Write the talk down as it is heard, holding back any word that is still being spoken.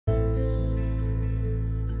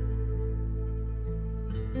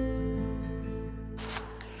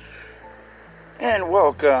And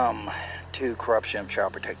welcome to Corruption of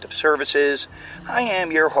Child Protective Services. I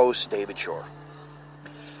am your host, David Shore.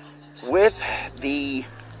 With the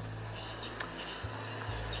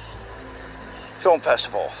film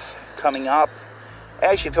festival coming up,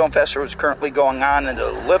 actually Film Festival is currently going on in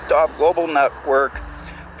the Liftoff Global Network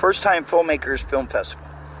First Time Filmmakers Film Festival,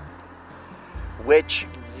 which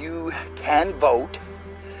you can vote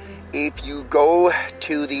if you go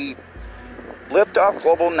to the Liftoff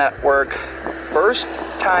Global Network First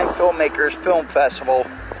Time Filmmakers Film Festival,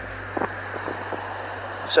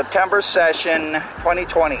 September session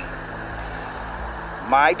 2020.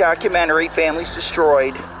 My documentary, Families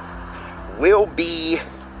Destroyed, will be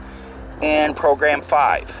in Program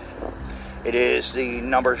 5. It is the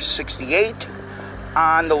number 68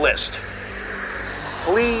 on the list.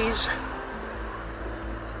 Please,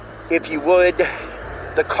 if you would,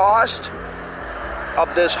 the cost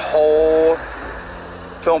of this whole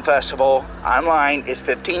film festival online is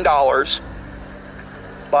 $15,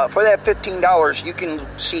 but for that $15 you can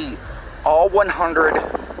see all 100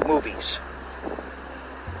 movies.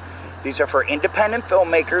 These are for independent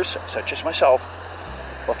filmmakers such as myself.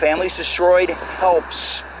 Well, Families Destroyed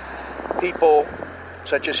helps people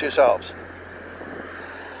such as yourselves.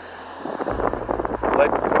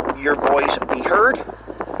 Let your voice be heard.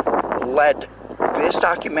 Let this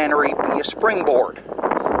documentary be a springboard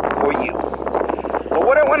for you. But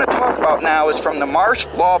what I want to talk about now is from the Marsh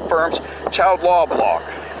Law Firm's Child Law blog.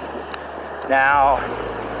 Now,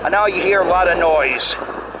 I know you hear a lot of noise.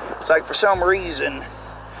 It's like for some reason,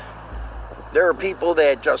 there are people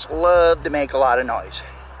that just love to make a lot of noise.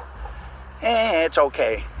 It's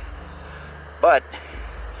okay. But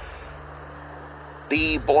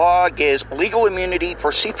the blog is Legal Immunity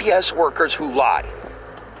for CPS Workers Who Lie.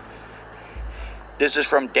 This is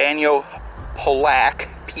from Daniel Pollack,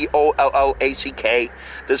 Pollack.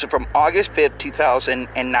 This is from August 5th,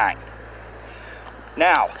 2009.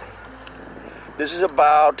 Now, this is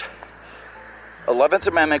about 11th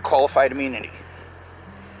Amendment qualified immunity.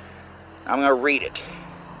 I'm going to read it.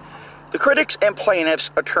 The critics and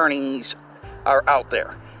plaintiffs' attorneys are out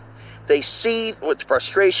there. They seethe with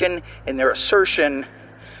frustration in their assertion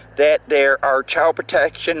that there are child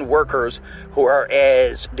protection workers who are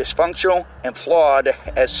as dysfunctional and flawed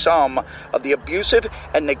as some of the abusive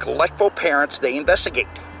and neglectful parents they investigate.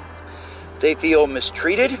 They feel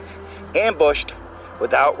mistreated, ambushed,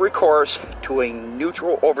 without recourse to a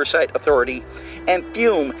neutral oversight authority, and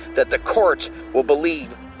fume that the courts will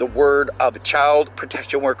believe the word of child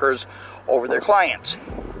protection workers over their clients.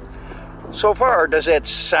 So far, does that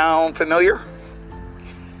sound familiar?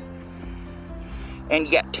 And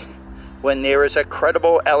yet, when there is a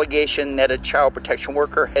credible allegation that a child protection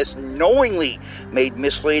worker has knowingly made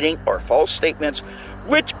misleading or false statements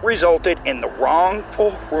which resulted in the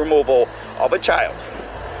wrongful removal of a child,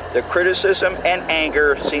 the criticism and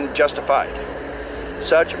anger seem justified.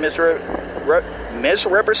 Such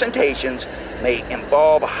misrepresentations may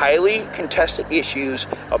involve highly contested issues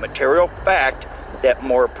of material fact that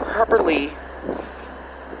more properly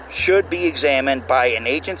should be examined by an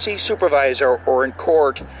agency supervisor or in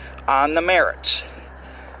court on the merits.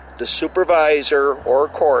 The supervisor or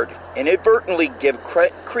court inadvertently give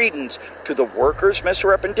credence to the worker's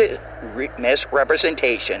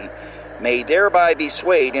misrepresentation may thereby be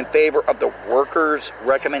swayed in favor of the worker's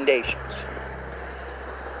recommendations.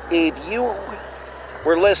 If you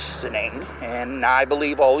were listening, and I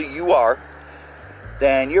believe all of you are,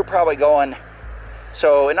 then you're probably going,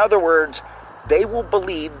 so in other words, they will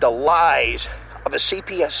believe the lies of a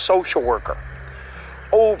CPS social worker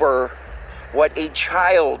over what a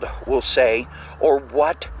child will say, or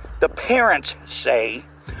what the parents say,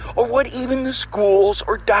 or what even the schools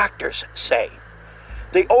or doctors say.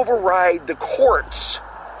 They override the courts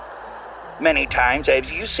many times,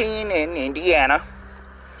 as you've seen in Indiana.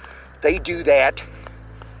 They do that.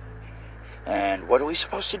 And what are we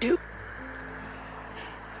supposed to do?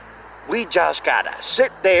 We just gotta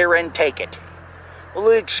sit there and take it. Well,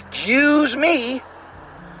 excuse me.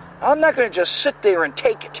 I'm not gonna just sit there and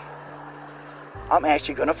take it. I'm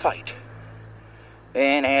actually gonna fight.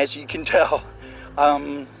 And as you can tell,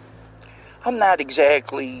 I'm not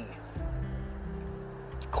exactly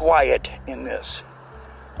quiet in this.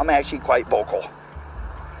 I'm actually quite vocal.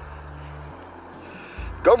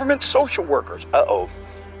 Government social workers.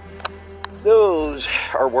 Those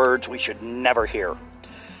are words we should never hear.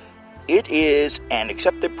 It is an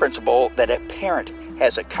accepted principle that a parent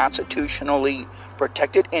has a constitutionally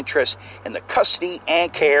protected interest in the custody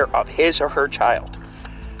and care of his or her child.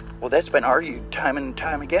 Well, that's been argued time and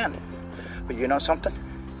time again. But you know something?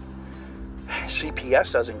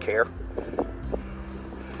 CPS doesn't care.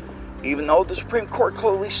 even though the Supreme Court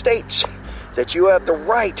clearly states that you have the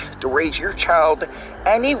right to raise your child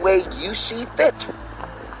any way you see fit.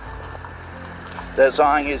 As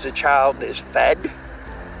long as the child is fed,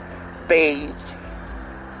 bathed,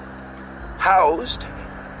 housed,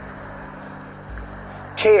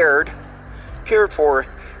 cared for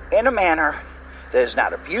in a manner that is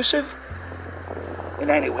not abusive in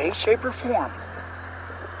any way, shape, or form.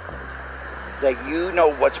 That you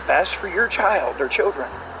know what's best for your child or children.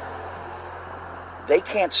 They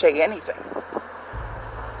can't say anything.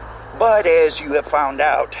 But as you have found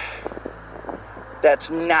out, that's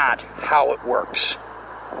not how it works.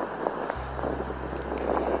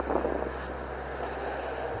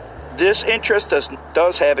 This interest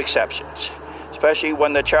does have exceptions, especially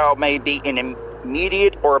when the child may be in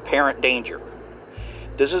immediate or apparent danger.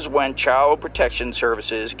 This is when Child Protection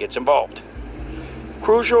Services gets involved.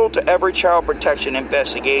 Crucial to every child protection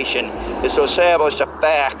investigation is to establish the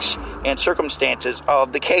facts and circumstances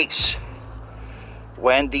of the case.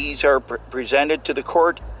 When these are presented to the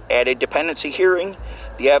court at a dependency hearing,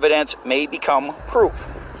 the evidence may become proof.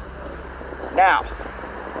 Now,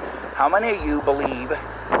 how many of you believe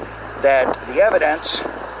that the evidence,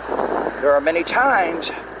 there are many times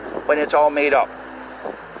when it's all made up,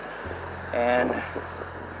 and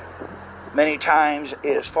many times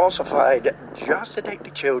it is falsified just to take the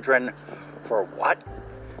children for what?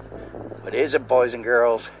 What is it, boys and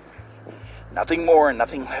girls? Nothing more and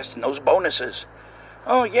nothing less than those bonuses.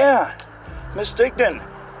 Oh yeah, Miss Digdon,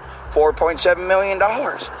 $4.7 million.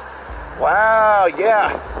 Wow,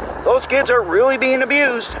 yeah, those kids are really being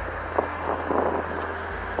abused.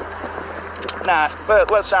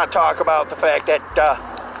 But let's not talk about the fact that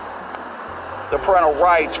the parental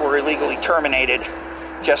rights were illegally terminated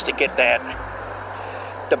just to get that.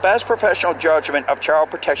 The best professional judgment of child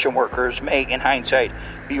protection workers may, in hindsight,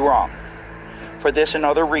 be wrong. For this and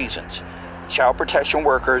other reasons, child protection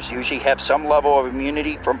workers usually have some level of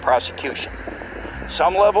immunity from prosecution.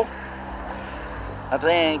 Some level? I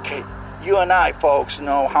think you and I, folks,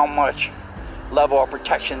 know how much level of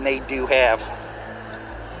protection they do have.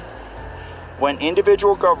 When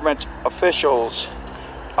individual government officials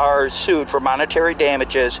are sued for monetary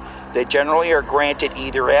damages, they generally are granted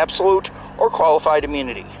either absolute or qualified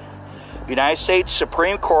immunity. The United States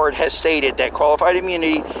Supreme Court has stated that qualified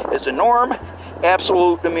immunity is the norm,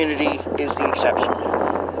 absolute immunity is the exception.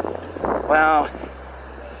 Well,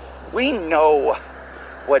 we know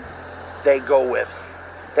what they go with.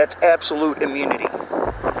 That's absolute immunity.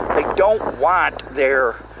 They don't want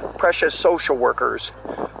their precious social workers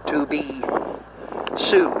to be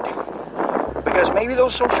sued, because maybe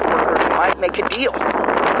those social workers might make a deal.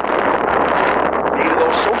 Maybe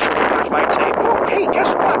those social workers might say, oh, hey,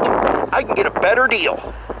 guess what? I can get a better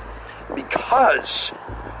deal, because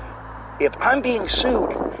if I'm being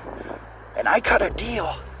sued and I cut a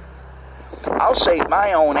deal, I'll save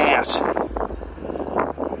my own ass.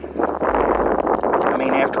 I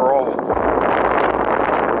mean, after all,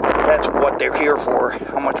 that's what they're here for.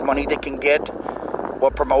 How much money they can get,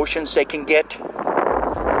 what promotions they can get.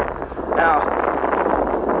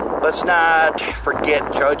 Now, let's not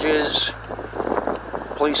forget judges,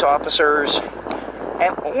 police officers,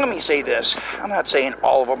 and let me say this. I'm not saying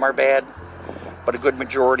all of them are bad, but a good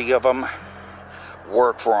majority of them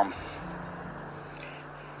work for them.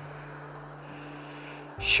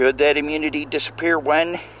 Should that immunity disappear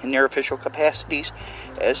when, in their official capacities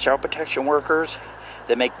as child protection workers,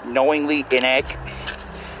 they make knowingly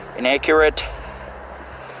inaccurate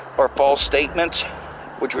or false statements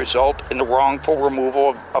which result in the wrongful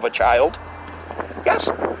removal of a child? Yes,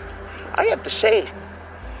 I have to say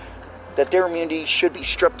that their immunity should be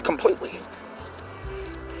stripped completely.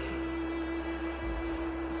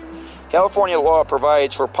 California law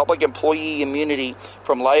provides for public employee immunity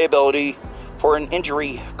from liability for an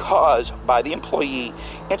injury caused by the employee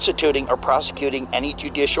instituting or prosecuting any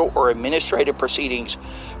judicial or administrative proceedings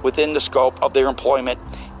within the scope of their employment,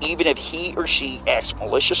 even if he or she acts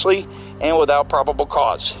maliciously and without probable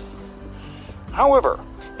cause. However,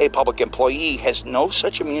 a public employee has no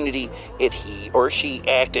such immunity if he or she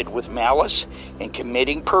acted with malice in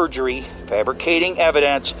committing perjury, fabricating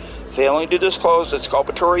evidence, failing to disclose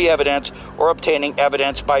exculpatory evidence, or obtaining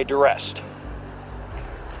evidence by duress.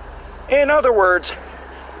 In other words,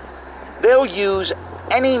 they'll use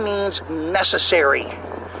any means necessary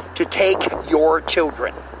to take your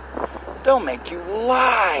children. They'll make you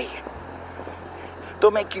lie.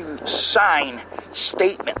 They'll make you sign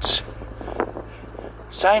statements.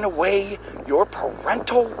 Sign away your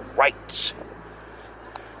parental rights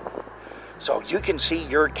so you can see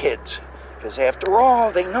your kids. Because after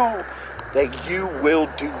all, they know that you will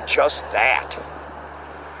do just that.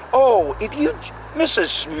 oh, if you, Mrs.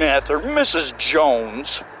 Smith or Mrs.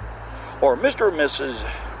 Jones, or Mr. or Mrs.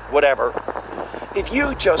 whatever, if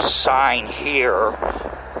you just sign here,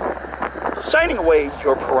 signing away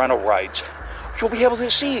your parental rights, you'll be able to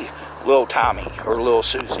see little Tommy or little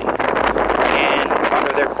Susie. And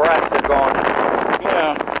under their breath, they're going,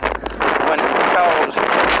 when cows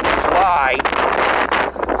fly,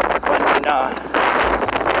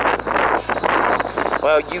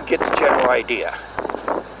 well, you get the general idea.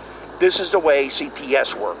 This is the way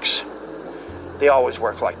CPS works. They always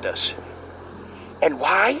work like this. And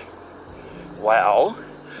why? Well,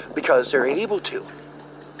 because they're able to.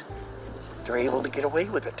 They're able to get away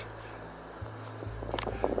with it.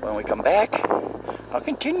 When we come back, I'll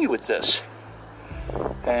continue with this.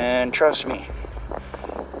 And trust me,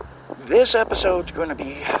 this episode's going to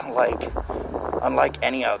be unlike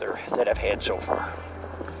any other that I've had so far.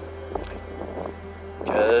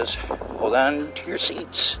 Just hold on to your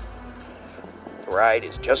seats. The ride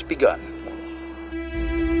has just begun.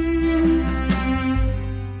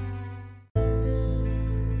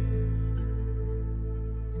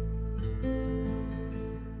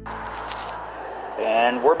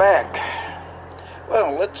 And we're back.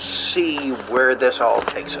 Well, let's see where this all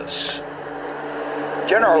takes us.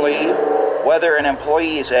 Generally, whether an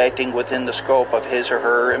employee is acting within the scope of his or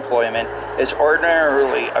her employment is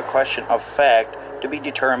ordinarily a question of fact to be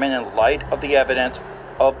determined in light of the evidence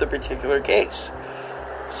of the particular case.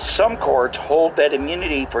 Some courts hold that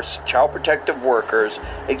immunity for child protective workers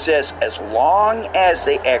exists as long as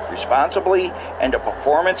they act responsibly in the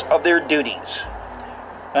performance of their duties.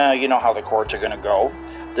 You know how the courts are going to go.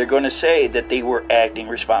 They're going to say that they were acting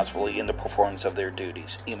responsibly in the performance of their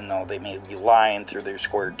duties, even though they may be lying through their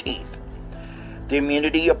square teeth. The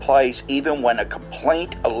immunity applies even when a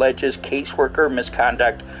complaint alleges caseworker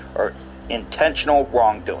misconduct or intentional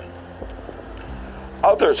wrongdoing.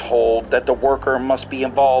 Others hold that the worker must be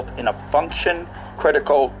involved in a function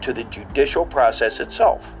critical to the judicial process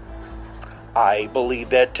itself. I believe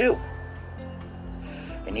that too.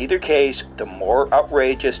 In either case, the more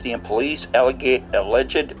outrageous the employee's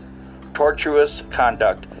alleged tortuous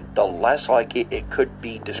conduct, the less likely it could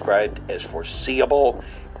be described as foreseeable,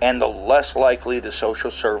 and the less likely the social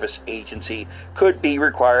service agency could be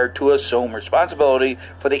required to assume responsibility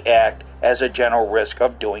for the act as a general risk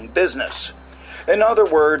of doing business. In other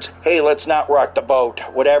words, hey, let's not rock the boat.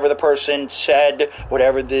 Whatever the person said,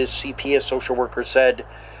 whatever the CPS social worker said,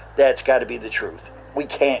 that's got to be the truth. We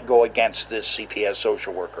can't go against this CPS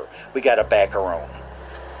social worker. We got to back our own.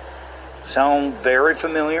 Sound very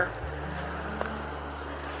familiar?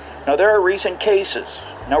 Now, there are recent cases.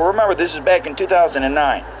 Now, remember, this is back in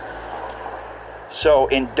 2009. So,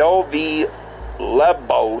 in Doe v.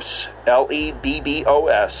 Lebbos,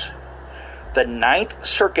 Lebbos, the Ninth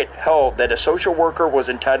Circuit held that a social worker was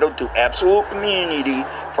entitled to absolute immunity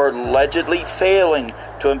for allegedly failing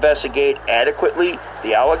to investigate adequately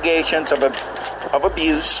the allegations of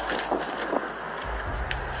abuse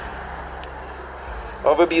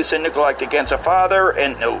and neglect against a father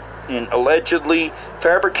and in allegedly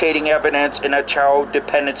fabricating evidence in a child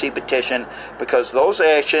dependency petition because those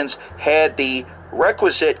actions had the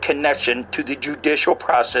requisite connection to the judicial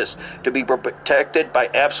process to be protected by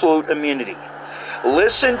absolute immunity.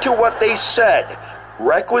 Listen to what they said.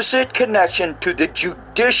 Requisite connection to the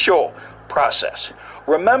judicial process.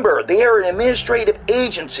 Remember, they are an administrative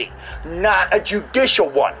agency, not a judicial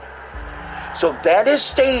one. So that is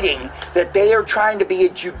stating that they are trying to be a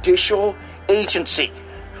judicial agency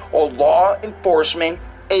or law enforcement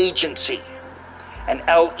agency, an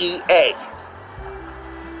LEA.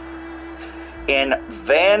 In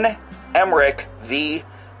Van Emmerich v.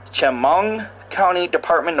 Chemung County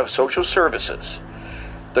Department of Social Services,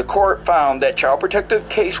 the court found that child protective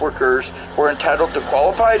caseworkers were entitled to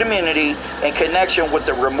qualified immunity in connection with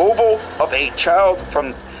the removal of a child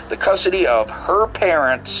from the custody of her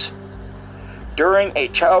parents during a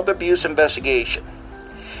child abuse investigation.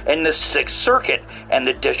 In the Sixth Circuit and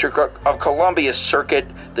the District of Columbia Circuit,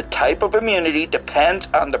 the type of immunity depends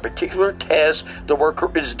on the particular task the worker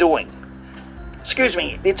is doing. Excuse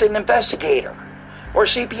me, it's an investigator or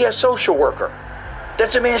CPS social worker.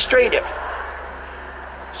 That's administrative.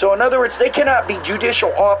 So in other words, they cannot be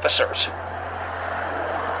judicial officers.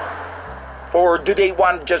 Or do they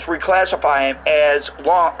want to just reclassify them as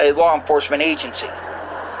a law enforcement agency?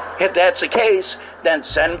 If that's the case, then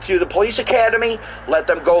send them through the police academy, let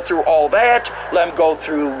them go through all that, let them go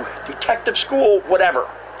through detective school, whatever.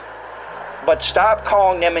 But stop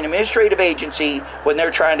calling them an administrative agency when they're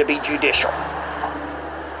trying to be judicial.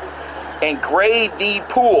 In Gray v.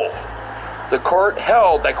 Poole, the court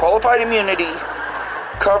held that qualified immunity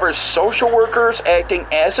covers social workers acting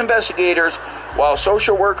as investigators, while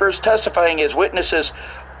social workers testifying as witnesses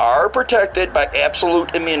are protected by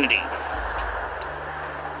absolute immunity.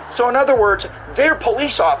 So in other words, they're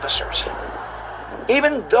police officers,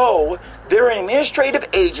 even though they're an administrative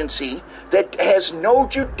agency that has no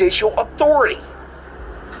judicial authority.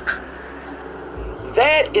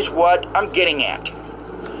 That is what I'm getting at.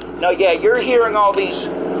 Now, yeah, you're hearing all these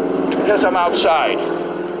because I'm outside.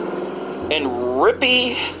 In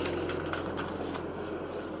Rippey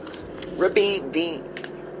v.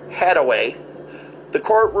 Hathaway, the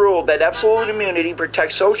court ruled that absolute immunity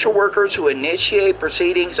protects social workers who initiate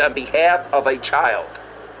proceedings on behalf of a child.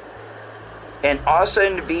 In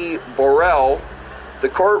Austin v. Borrell, the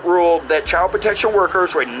court ruled that child protection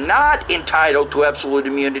workers were not entitled to absolute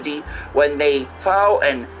immunity when they file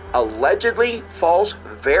an allegedly false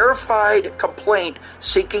verified complaint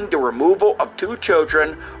seeking the removal of 2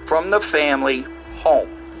 children from the family home.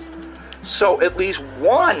 So at least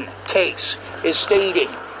one case is stating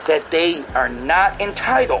that they are not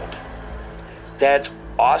entitled. That's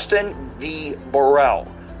Austin v.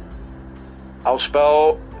 Borrell. I'll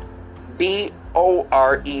spell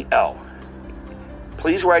Borrel.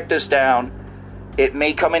 Please write this down. It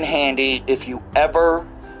may come in handy if you ever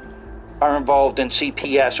are involved in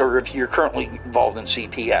CPS or if you're currently involved in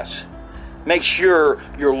CPS. Make sure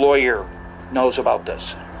your lawyer knows about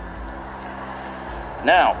this.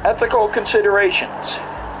 Now, ethical considerations.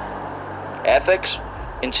 Ethics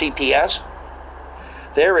in CPS.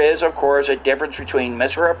 There is, of course, a difference between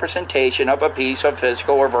misrepresentation of a piece of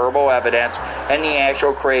physical or verbal evidence and the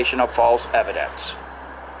actual creation of false evidence.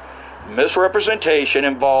 Misrepresentation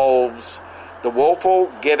involves the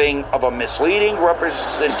willful giving of a misleading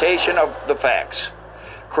representation of the facts.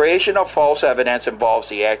 Creation of false evidence involves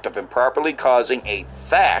the act of improperly causing a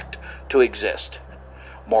fact to exist.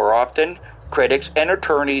 More often, critics and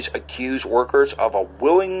attorneys accuse workers of a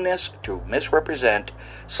willingness to misrepresent,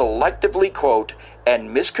 selectively quote,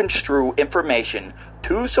 and misconstrue information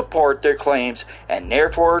to support their claims and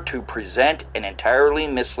therefore to present an entirely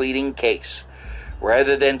misleading case,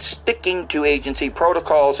 rather than sticking to agency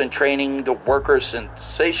protocols and training the workers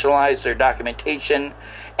sensationalize their documentation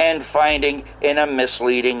and finding in a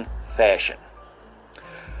misleading fashion.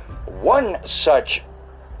 One such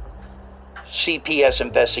CPS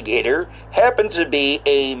investigator happens to be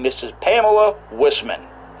a Mrs. Pamela Wisman.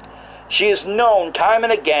 She is known time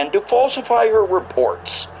and again to falsify her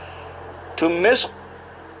reports, to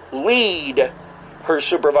mislead her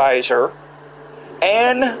supervisor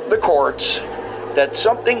and the courts that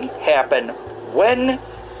something happened when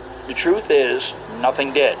the truth is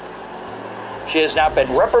nothing did. She has not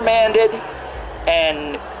been reprimanded,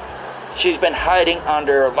 and she's been hiding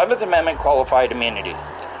under 11th Amendment qualified immunity.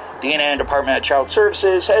 The Indiana Department of Child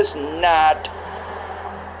Services has not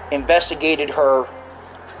investigated her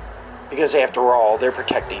because, after all, they're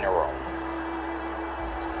protecting their own.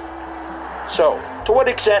 So, to what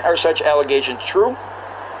extent are such allegations true?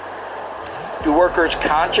 Do workers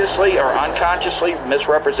consciously or unconsciously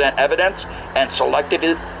misrepresent evidence and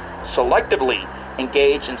selectively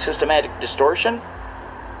engage in systematic distortion?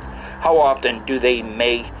 How often do they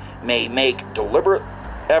may make deliberate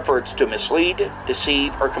efforts to mislead,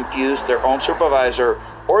 deceive, or confuse their own supervisor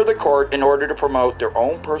or the court in order to promote their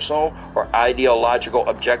own personal or ideological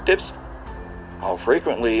objectives? How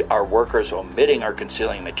frequently are workers omitting or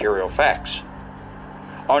concealing material facts?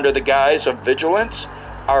 Under the guise of vigilance,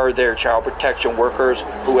 are there child protection workers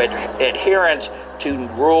whose adherence to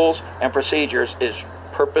rules and procedures is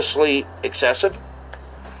purposely excessive?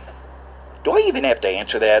 Do I even have to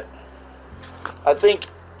answer that? I think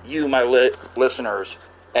you, my listeners,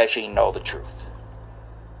 actually know the truth.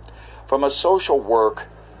 From a social work,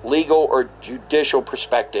 legal, or judicial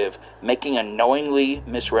perspective, making a knowingly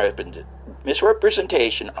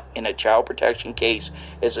misrepresentation in a child protection case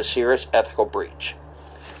is a serious ethical breach.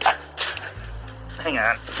 Hang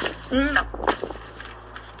on.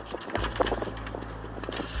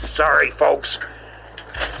 Sorry, folks.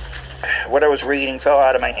 What I was reading fell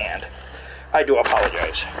out of my hand. I do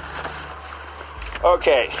apologize.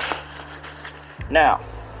 Okay. Now,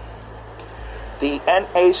 the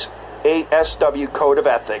NASW Code of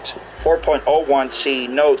Ethics 4.01c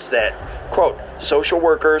notes that, quote, social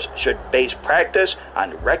workers should base practice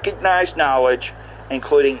on recognized knowledge,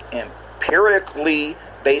 including empirically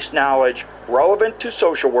based knowledge relevant to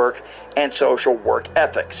social work and social work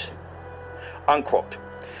ethics, unquote.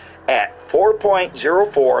 At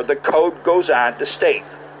 4.04, the code goes on to state,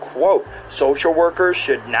 quote, social workers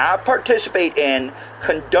should not participate in,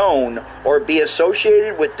 condone, or be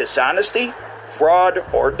associated with dishonesty, fraud,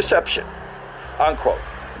 or deception, unquote.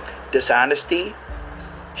 Dishonesty,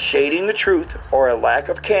 Shading the truth or a lack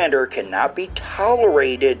of candor cannot be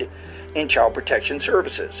tolerated in child protection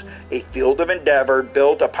services, a field of endeavor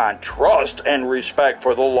built upon trust and respect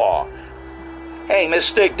for the law. Hey,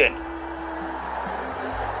 Miss Stigdon,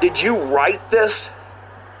 did you write this?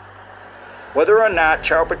 Whether or not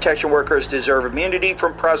child protection workers deserve immunity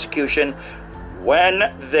from prosecution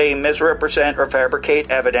when they misrepresent or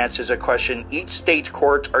fabricate evidence is a question each state's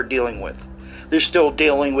courts are dealing with. They're still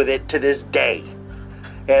dealing with it to this day.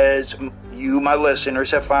 As you, my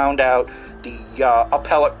listeners, have found out, the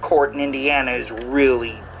appellate court in Indiana is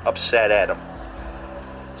really upset at them.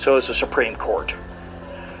 So is the Supreme Court.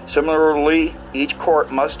 Similarly, each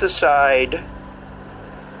court must decide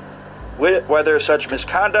whether such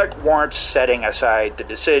misconduct warrants setting aside the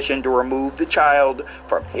decision to remove the child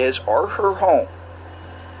from his or her home.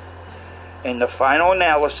 In the final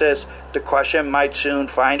analysis, the question might soon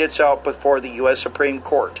find itself before the U.S. Supreme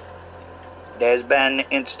Court. It has been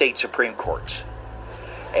in state Supreme Courts.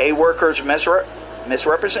 A worker's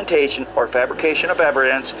misrepresentation or fabrication of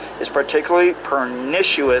evidence is particularly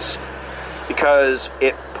pernicious because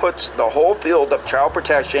it puts the whole field of child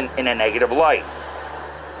protection in a negative light.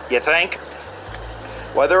 You think?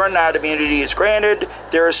 Whether or not immunity is granted,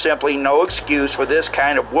 there is simply no excuse for this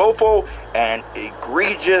kind of willful and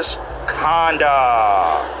egregious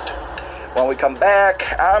conduct. When we come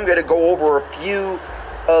back, I'm going to go over a few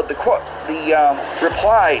of the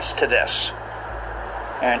replies to this.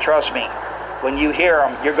 And trust me, when you hear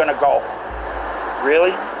them, you're going to go,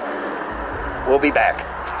 really? We'll be back.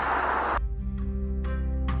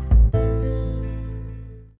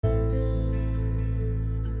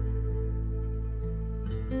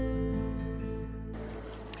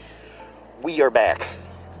 We are back.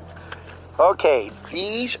 Okay,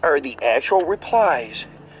 these are the actual replies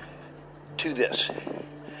to this.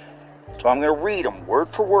 So I'm going to read them word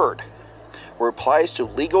for word. Replies to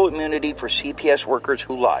legal immunity for CPS workers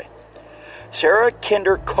who lie. Sarah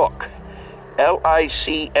Kinder Cook,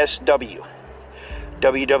 LICSW,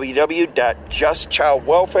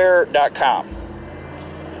 www.justchildwelfare.com.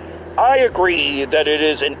 I agree that it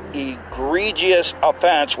is an egregious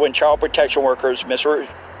offense when child protection workers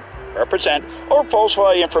misrepresent or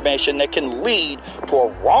falsify information that can lead to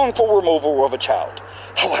a wrongful removal of a child.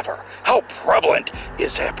 However, how prevalent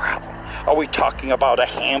is that problem? Are we talking about a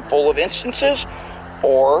handful of instances,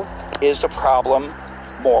 or is the problem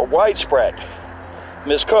more widespread?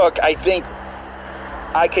 Ms. Cook, I think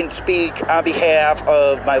I can speak on behalf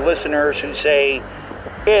of my listeners who say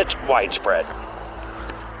it's widespread.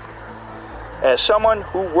 As someone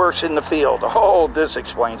who works in the field, this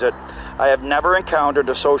explains it. I have never encountered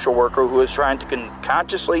a social worker who is trying to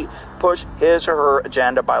consciously push his or her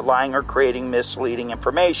agenda by lying or creating misleading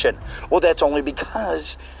information. Well, that's only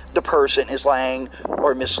because the person is lying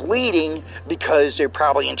or misleading because they're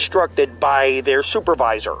probably instructed by their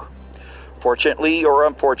supervisor. Fortunately or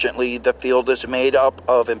unfortunately, the field is made up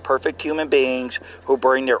of imperfect human beings who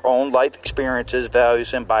bring their own life experiences,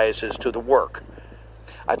 values, and biases to the work.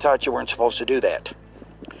 I thought you weren't supposed to do that.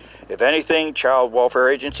 If anything, child welfare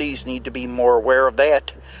agencies need to be more aware of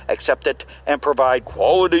that, accept it, and provide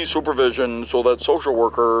quality supervision so that social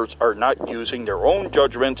workers are not using their own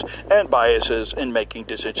judgments and biases in making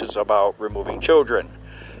decisions about removing children.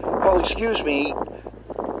 Well, excuse me,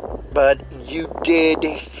 but you did,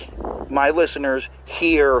 my listeners,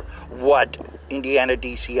 hear what Indiana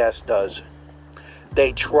DCS does.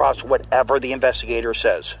 They trust whatever the investigator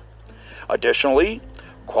says. Additionally,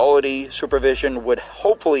 quality supervision would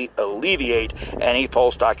hopefully alleviate any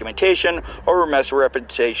false documentation or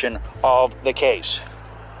misrepresentation of the case.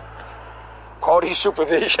 Quality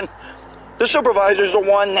supervision? The supervisor's the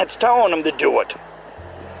one that's telling them to do it.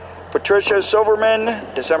 Patricia Silverman,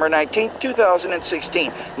 December 19,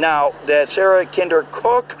 2016. Now, that Sarah Kinder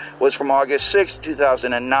Cook was from August 6,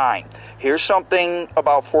 2009. Here's something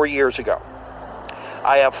about 4 years ago.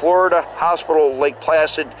 I have Florida Hospital Lake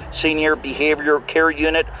Placid Senior Behavioral Care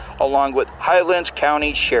Unit along with Highlands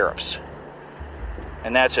County Sheriffs.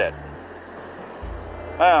 And that's it.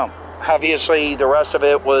 Well, obviously the rest of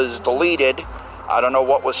it was deleted. I don't know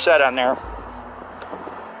what was said on there.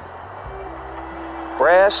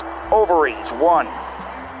 Brass Ovaries 1.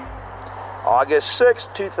 August 6,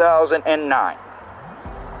 2009.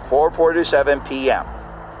 4:47 p.m.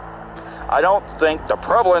 I don't think the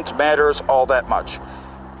prevalence matters all that much.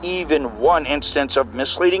 Even one instance of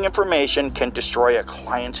misleading information can destroy a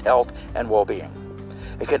client's health and well-being.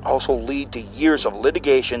 It can also lead to years of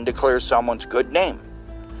litigation to clear someone's good name.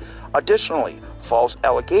 Additionally, false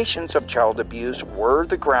allegations of child abuse were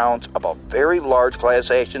the grounds of a very large class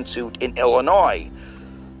action suit in Illinois.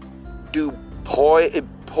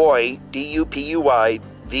 Dupuy, D-U-P-U-Y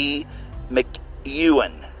v.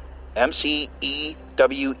 McEwen,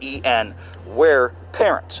 MCEWEN, where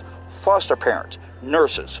parents, foster parents,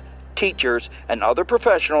 nurses, teachers, and other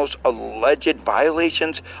professionals alleged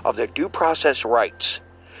violations of their due process rights.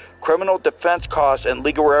 Criminal defense costs and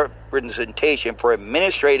legal representation for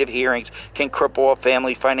administrative hearings can cripple a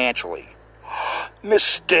family financially.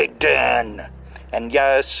 Miss Stigdon. And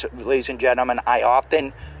yes, ladies and gentlemen, I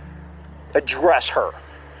often address her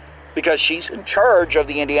because she's in charge of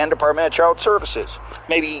the Indiana Department of Child Services.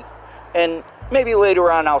 Maybe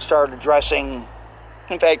later on I'll start addressing,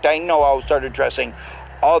 in fact, I know I'll start addressing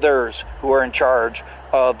others who are in charge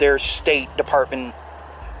of their state department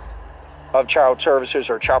of child services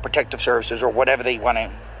or child protective services or whatever they want to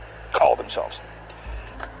call themselves.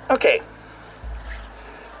 Okay.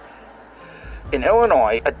 In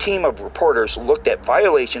Illinois, a team of reporters looked at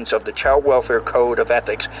violations of the Child Welfare Code of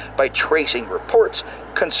Ethics by tracing reports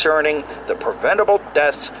concerning the preventable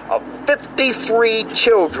deaths of 53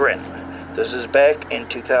 children. This is back in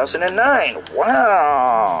 2009.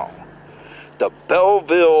 Wow. The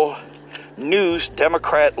Belleville News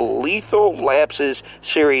Democrat Lethal Lapses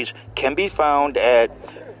series can be found at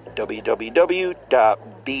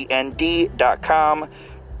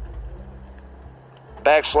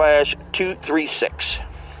www.bnd.com/236.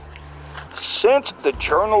 Since the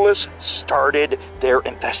journalists started their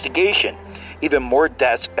investigation, even more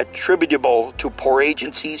deaths attributable to poor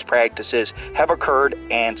agencies' practices have occurred,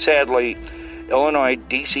 and sadly, Illinois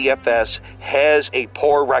DCFS has a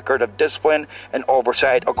poor record of discipline and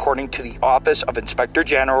oversight, according to the Office of Inspector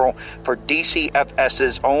General for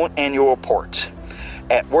DCFS's own annual reports.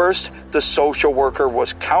 At worst, the social worker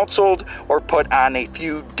was counseled or put on a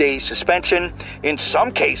few days suspension. In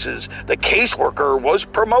some cases, the caseworker was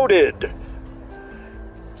promoted.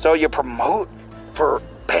 So you promote for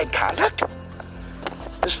bad conduct?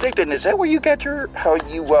 Ms. Stigdon, is that where you got how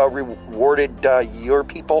you rewarded your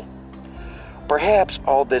people? Perhaps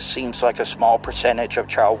all this seems like a small percentage of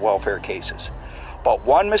child welfare cases, but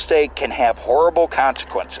one mistake can have horrible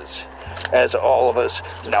consequences, as all of us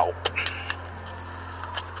know.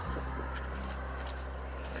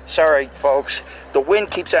 Sorry, folks, the wind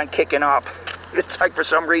keeps on kicking up. It's like for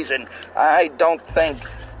some reason, I don't think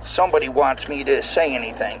somebody wants me to say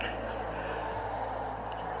anything.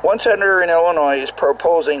 One senator in Illinois is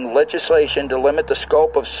proposing legislation to limit the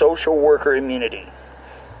scope of social worker immunity.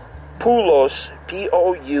 Poulos,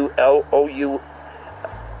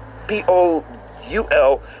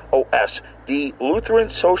 Poulos, the Lutheran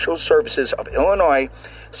Social Services of Illinois,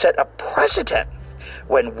 set a precedent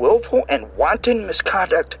when willful and wanton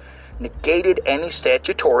misconduct negated any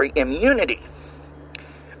statutory immunity.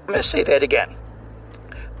 I'm going to say that again.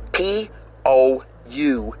 Poulos,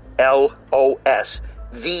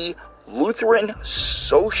 the Lutheran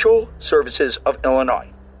Social Services of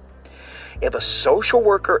Illinois. If a social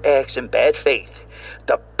worker acts in bad faith,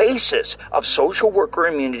 the basis of social worker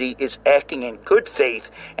immunity is acting in good faith,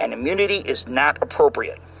 and immunity is not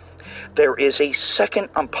appropriate. There is a second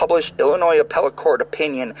unpublished Illinois appellate court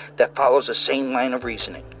opinion that follows the same line of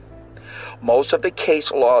reasoning. Most of the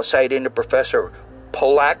case law cited in Professor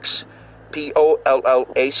Pollack's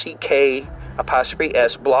Pollack'(s)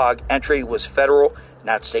 blog entry was federal,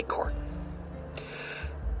 not state court.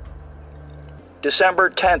 December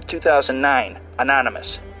 10th, 2009,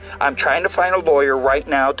 Anonymous. I'm trying to find a lawyer right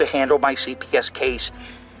now to handle my CPS case,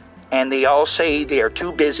 and they all say they are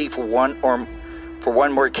too busy for one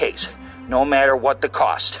more case, no matter what the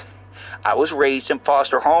cost. I was raised in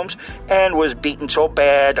foster homes and was beaten so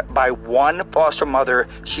bad by one foster mother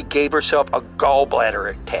she gave herself a gallbladder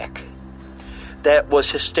attack. That was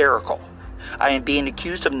hysterical. I am being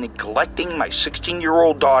accused of neglecting my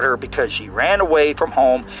 16-year-old daughter because she ran away from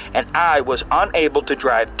home and I was unable to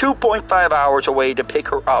drive 2.5 hours away to pick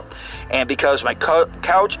her up, and because my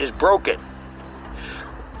couch is broken.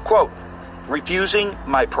 Quote, refusing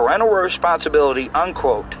my parental responsibility,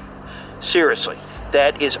 unquote. Seriously,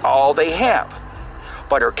 that is all they have.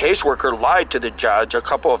 But her caseworker lied to the judge a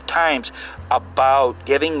couple of times about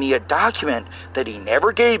giving me a document that he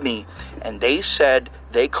never gave me, and they said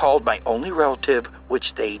they called my only relative,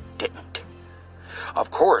 which they didn't.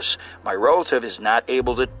 Of course, my relative is not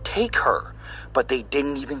able to take her, but they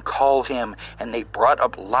didn't even call him, and they brought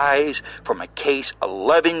up lies from a case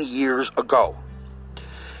 11 years ago.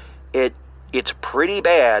 It's pretty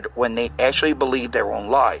bad when they actually believe their own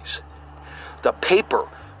lies. The paper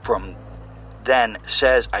from then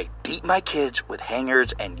says I beat my kids with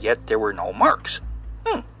hangers and yet there were no marks.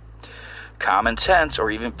 Common sense,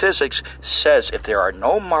 or even physics, says if there are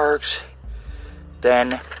no marks,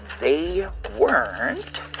 then they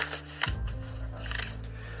weren't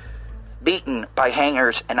beaten by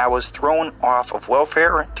hangers, and I was thrown off of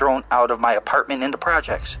welfare, thrown out of my apartment into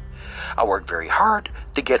projects. I worked very hard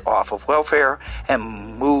to get off of welfare and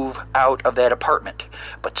move out of that apartment,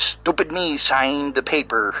 but stupid me signed the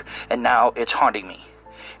paper, and now it's haunting me.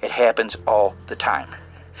 It happens all the time.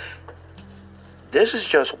 This is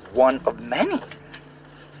just one of many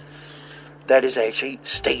that is actually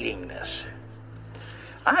stating this.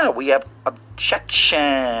 We have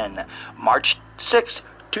objection. March 6th,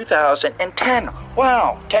 2010.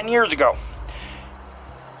 Wow, 10 years ago.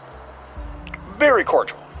 Very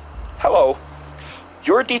cordial. Hello.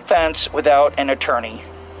 Your defense without an attorney,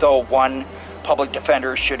 though one public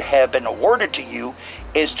defender should have been awarded to you,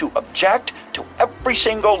 is to object to every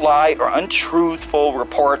single lie or untruthful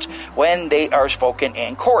reports when they are spoken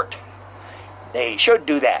in court. They should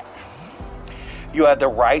do that. You have the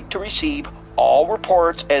right to receive all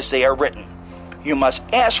reports as they are written. You must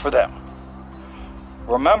ask for them.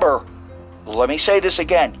 Remember, let me say this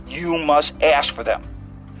again, you must ask for them.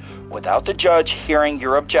 Without the judge hearing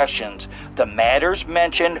your objections, the matters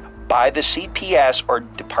mentioned by the CPS or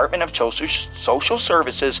Department of Social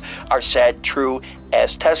Services are said true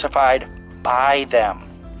as testified by them.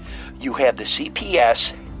 You have the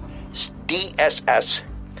CPS, DSS,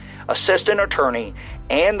 assistant attorney,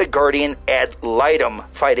 and the guardian ad litem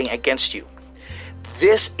fighting against you.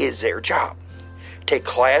 This is their job. Take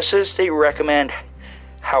classes they recommend.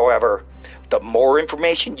 However, the more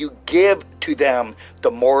information you give to them,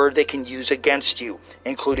 the more they can use against you,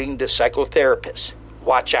 including the psychotherapist.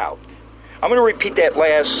 Watch out. I'm going to repeat that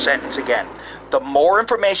last sentence again. The more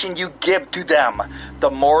information you give to them, the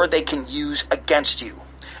more they can use against you,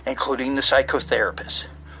 including the psychotherapist.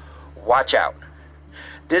 Watch out.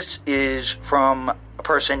 This is from a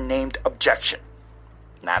person named Objection.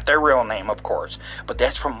 Not their real name, of course, but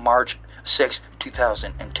that's from March 6,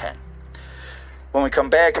 2010. When we come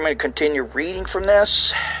back, I'm going to continue reading from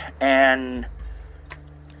this, and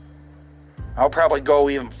I'll probably go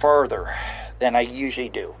even further than I usually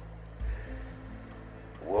do.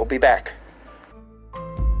 We'll be back.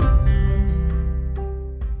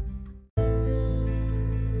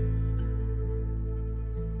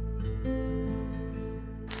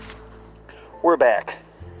 We're back.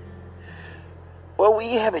 Well,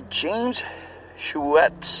 we have a James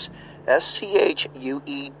Schuetze, Schuetze,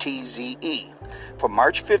 from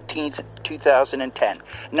March 15th, 2010.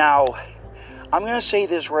 Now, I'm going to say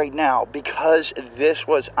this right now because this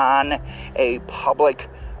was on a public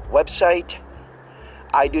website.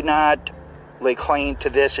 I do not lay claim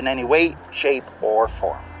to this in any way, shape, or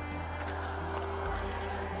form.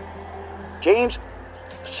 James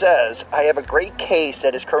says, I have a great case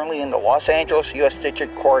that is currently in the Los Angeles U.S.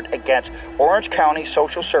 District Court against Orange County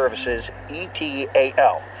Social Services,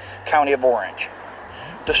 ETAL, County of Orange.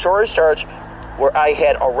 The story starts where I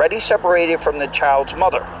had already separated from the child's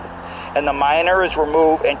mother, and the minor is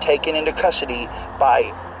removed and taken into custody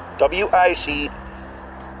by WIC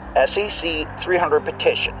SEC 300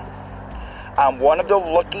 petition. I'm one of the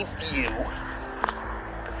lucky few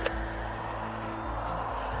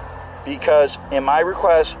because in my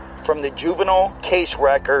request from the juvenile case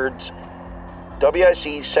records,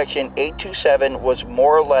 WIC section 827 was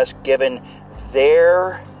more or less given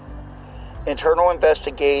their internal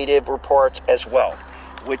investigative reports as well,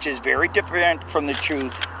 which is very different from the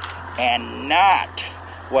truth and not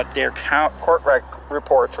what their court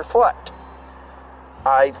reports reflect.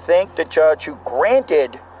 I think the judge who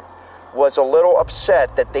granted was a little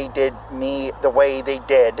upset that they did me the way they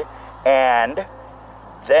did, and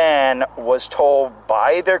then was told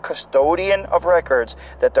by their custodian of records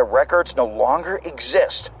that the records no longer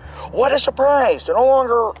exist. What a surprise! They no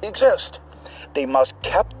longer exist. They must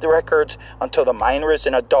keep the records until the minor is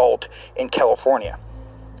an adult in California.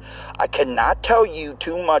 I cannot tell you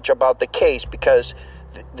too much about the case because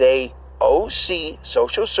they OC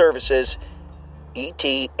Social Services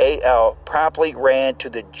ETAL promptly ran to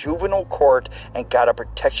the juvenile court and got a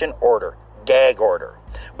protection order, gag order,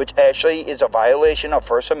 which actually is a violation of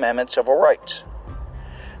First Amendment civil rights.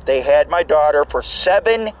 They had my daughter for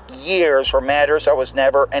 7 years for matters I was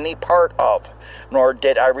never any part of, nor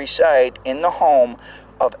did I reside in the home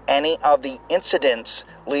of any of the incidents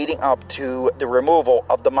leading up to the removal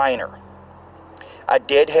of the minor. I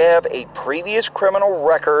did have a previous criminal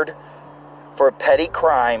record for a petty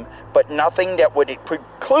crime, but nothing that would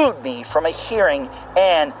preclude me from a hearing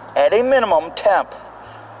and, at a minimum, temp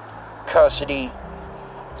custody.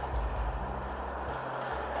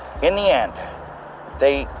 In the end,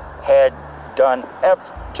 they had done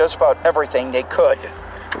just about everything they could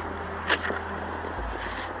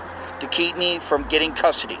to keep me from getting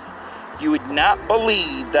custody. You would not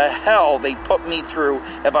believe the hell they put me through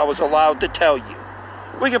if I was allowed to tell you.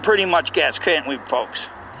 We can pretty much guess, can't we, folks?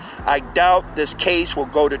 I doubt this case will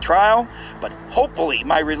go to trial, but hopefully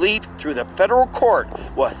my relief through the federal court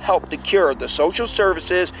will help to cure the social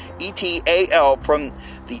services, ETAL, from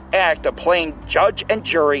the act of playing judge and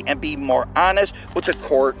jury and be more honest with the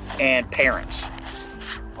court and parents.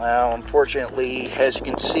 Well, unfortunately, as you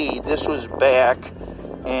can see, this was back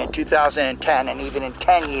in 2010, and even in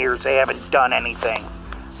 10 years, they haven't done anything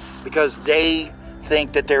because they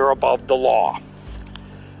think that they're above the law.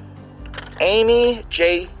 Amy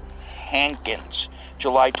J. Hankins,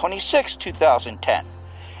 July 26, 2010.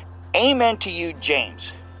 Amen to you,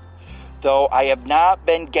 James. Though I have not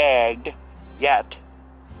been gagged yet,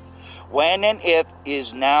 when and if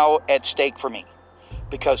is now at stake for me,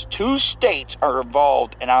 because 2 states are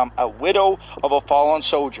involved and I'm a widow of a fallen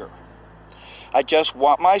soldier. I just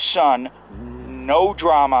want my son, no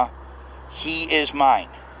drama, he is mine.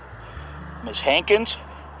 Miss Hankins,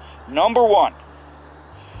 number 1,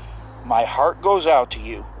 my heart goes out to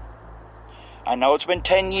you. I know it's been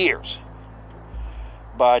 10 years,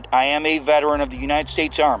 but I am a veteran of the United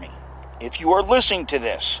States Army. If you are listening to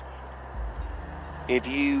this, if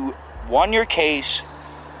you won your case,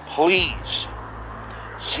 please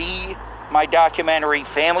see my documentary,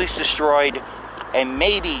 Families Destroyed, and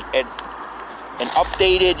maybe an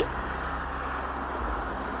updated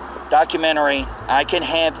documentary. I can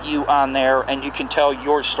have you on there and you can tell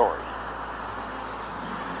your story.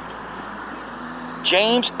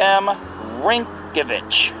 James M.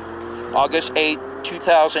 Rinkovich, August 8,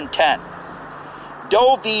 2010.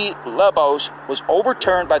 Doe v. Lebos was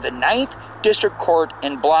overturned by the 9th District Court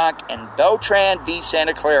in Blanc and Beltran v.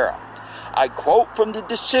 Santa Clara. I quote from the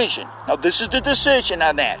decision. Now, this is the decision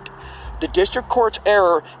on that. The District Court's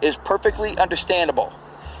error is perfectly understandable,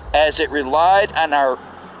 as it relied on our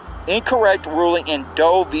incorrect ruling in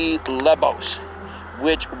Doe v. Lebos,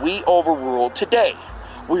 which we overruled today.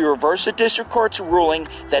 We reverse the District Court's ruling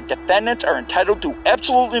that defendants are entitled to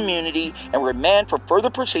absolute immunity and remand for further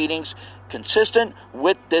proceedings consistent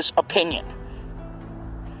with this opinion.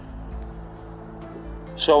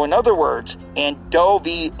 So, in other words, in Doe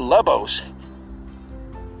v. Lebos,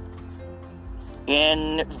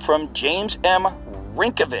 from James M.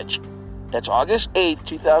 Rinkovich, that's August 8th,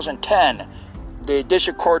 2010, the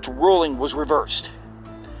District Court's ruling was reversed.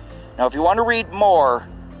 Now, if you want to read more,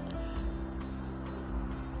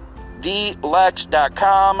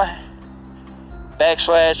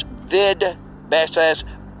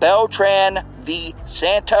 thelex.com/vid/Beltran v.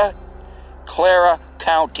 Santa Clara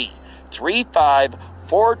County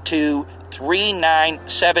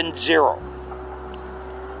 35423970.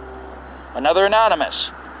 Another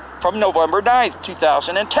anonymous from November 9th,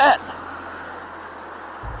 2010.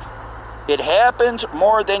 It happens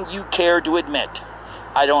more than you care to admit.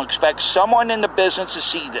 I don't expect someone in the business to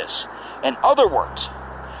see this. In other words,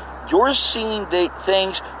 you're seeing the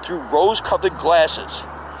things through rose-colored glasses.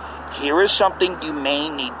 Here is something you may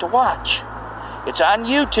need to watch. It's on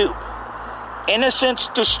YouTube. Innocence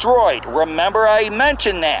Destroyed. Remember I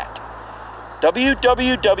mentioned that.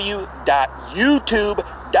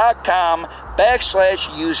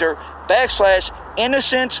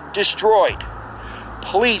 www.youtube.com/user/Innocence Destroyed.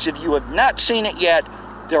 Please, if you have not seen it yet,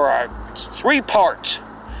 there are 3 parts.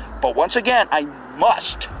 But once again, I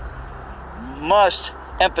must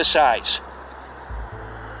emphasize,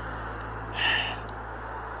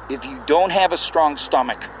 if you don't have a strong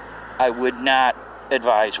stomach, I would not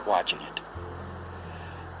advise watching it.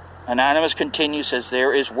 Anonymous continues, says,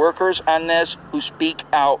 there is workers on this who speak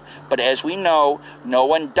out, but as we know, no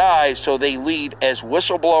one dies, so they leave as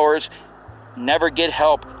whistleblowers, never get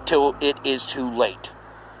help till it is too late.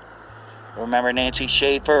 Remember Nancy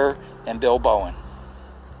Schaefer and Bill Bowen.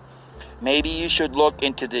 Maybe you should look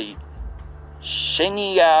into the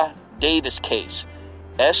Shania Davis case,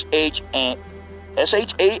 Shaniya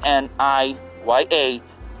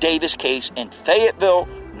Davis case in Fayetteville,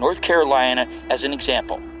 North Carolina, as an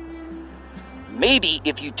example. Maybe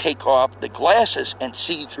if you take off the glasses and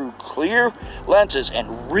see through clear lenses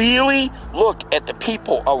and really look at the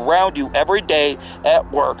people around you every day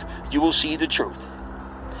at work, you will see the truth.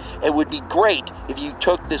 It would be great if you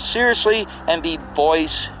took this seriously and be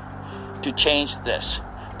voice to change this.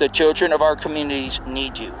 The children of our communities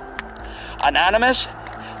need you. Anonymous,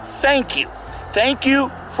 thank you. Thank you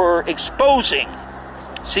for exposing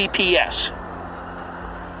CPS.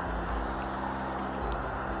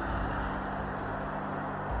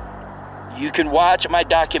 You can watch my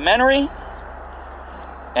documentary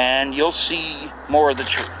and you'll see more of the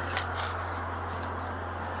truth.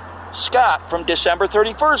 Scott from December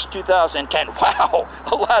 31st, 2010. Wow,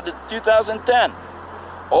 a lot of 2010.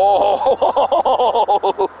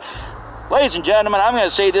 Oh, ladies and gentlemen, I'm going to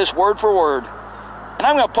say this word for word, and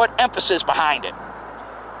I'm going to put emphasis behind it.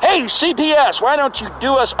 Hey, CPS, why don't you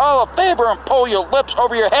do us all a favor and pull your lips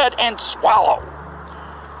over your head and swallow?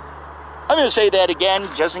 I'm going to say that again,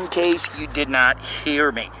 just in case you did not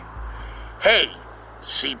hear me. Hey,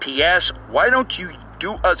 CPS, why don't you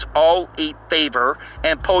do us all a favor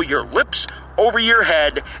and pull your lips over your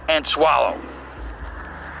head and swallow?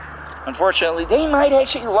 Unfortunately, they might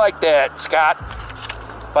actually like that, Scott.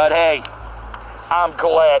 But hey, I'm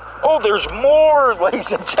glad. Oh, there's more,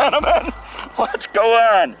 ladies and gentlemen. Let's go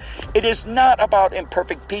on. It is not about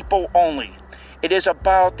imperfect people only. It is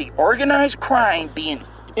about the organized crime being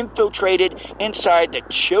infiltrated inside the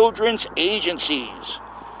children's agencies.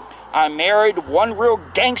 I married one real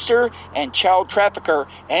gangster and child trafficker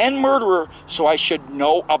and murderer, so I should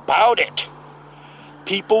know about it.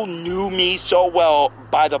 People knew me so well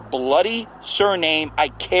by the bloody surname I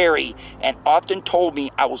carry and often told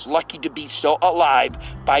me I was lucky to be still alive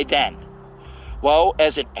by then. Well,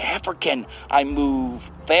 as an African, I move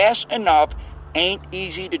fast enough, ain't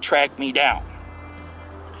easy to track me down.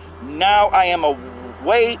 Now I am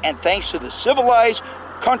away, and thanks to the civilized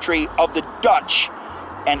country of the Dutch,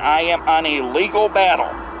 and I am on a legal battle.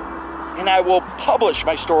 And I will publish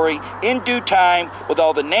my story in due time with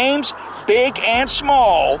all the names, big and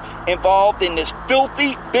small, involved in this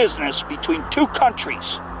filthy business between two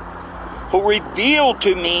countries, who revealed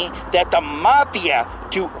to me that the mafia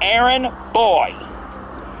to Aaron Boy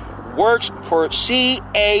works for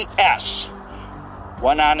CAS.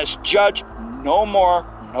 One honest judge, no more,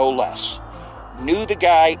 no less, knew the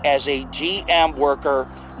guy as a GM worker,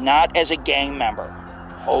 not as a gang member.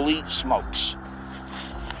 Holy smokes.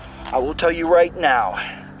 I will tell you right now,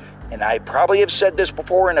 and I probably have said this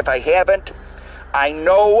before, and if I haven't, I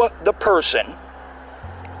know the person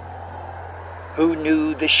who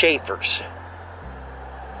knew the Schaefers.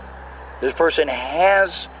 This person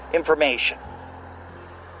has information.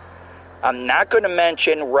 I'm not going to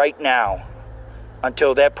mention right now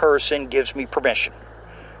until that person gives me permission.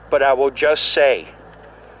 But I will just say,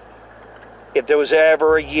 if there was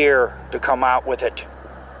ever a year to come out with it,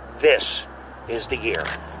 this is the year.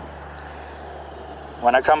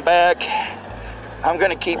 When I come back, I'm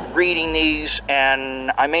going to keep reading these,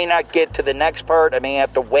 and I may not get to the next part. I may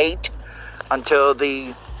have to wait until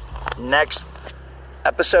the next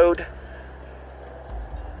episode.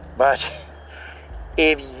 But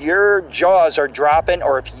if your jaws are dropping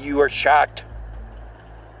or if you are shocked,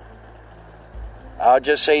 I'll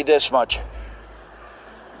just say this much.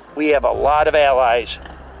 We have a lot of allies.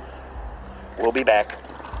 We'll be back.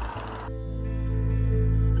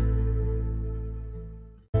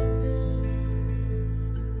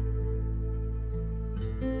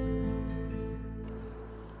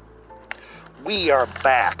 We are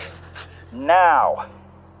back. Now,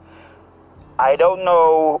 I don't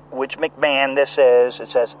know which McMahon this is. It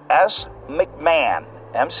says S. McMahon,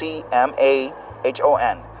 M-C-M-A-H-O-N,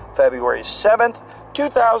 February 7th,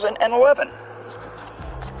 2011.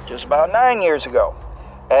 Just about 9 years ago.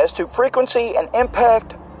 As to frequency and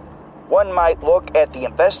impact, one might look at the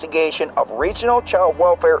investigation of regional child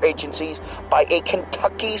welfare agencies by a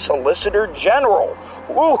Kentucky Solicitor General.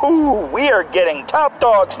 Woohoo! We are getting top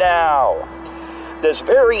dogs now. This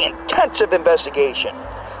very intensive investigation,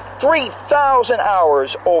 3,000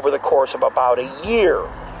 hours over the course of about a year,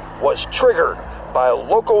 was triggered by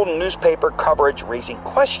local newspaper coverage raising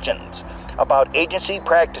questions about agency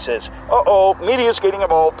practices. Media's getting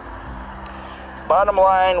involved. Bottom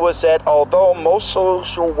line was that although most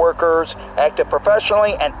social workers acted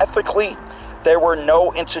professionally and ethically, there were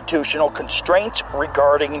no institutional constraints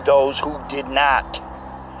regarding those who did not.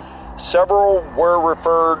 Several were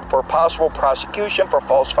referred for possible prosecution for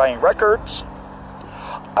falsifying records.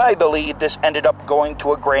 I believe this ended up going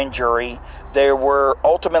to a grand jury. There were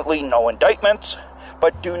ultimately no indictments,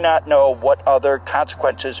 but do not know what other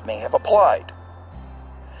consequences may have applied.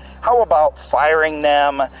 How about firing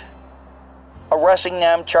them, arresting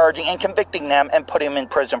them, charging and convicting them, and putting them in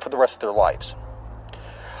prison for the rest of their lives?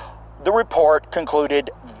 The report concluded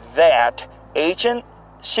that agent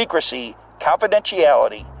secrecy,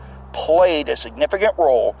 confidentiality, played a significant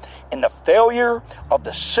role in the failure of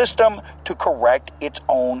the system to correct its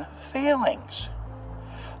own failings.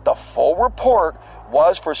 The full report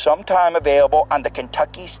was for some time available on the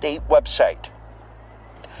Kentucky State website.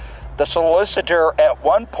 The solicitor at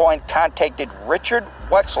one point contacted Richard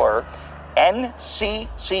Wexler,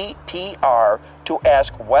 NCCPR, to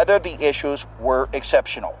ask whether the issues were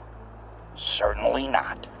exceptional. Certainly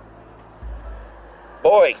not.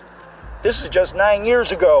 Boy, This is just 9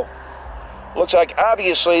 years ago. Looks like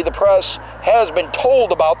obviously the press has been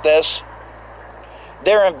told about this.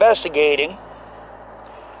 They're investigating,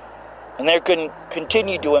 and they can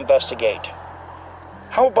continue to investigate.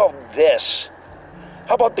 How about this?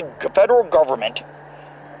 How about the federal government,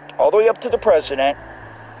 all the way up to the president?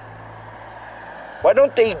 Why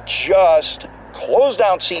don't they just close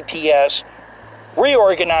down CPS,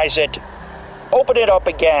 reorganize it, open it up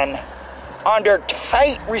again under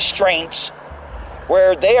tight restraints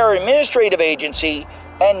where they are an administrative agency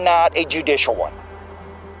and not a judicial one?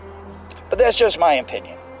 But that's just my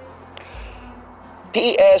opinion.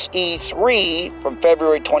 PSE 3 from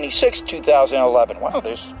February 26, 2011. Wow,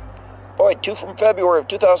 there's, two from February of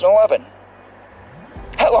 2011.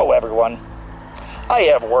 Hello, everyone. I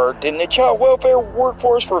have worked in the child welfare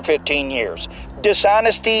workforce for 15 years.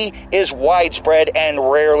 Dishonesty is widespread and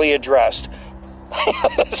rarely addressed.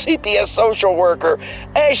 CPS social worker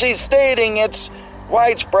actually stating it's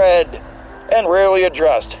widespread and rarely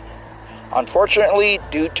addressed. Unfortunately,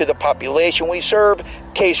 due to the population we serve,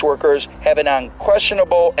 caseworkers have an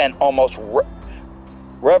unquestionable and almost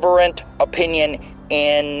reverent opinion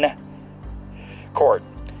in court.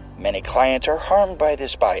 Many clients are harmed by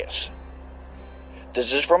this bias.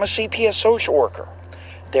 This is from a CPS social worker.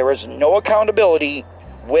 There is no accountability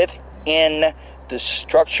within the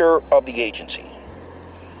structure of the agency.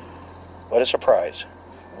 What a surprise.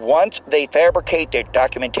 Once they fabricate their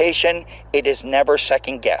documentation, it is never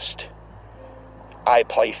second-guessed. I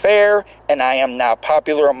play fair, and I am not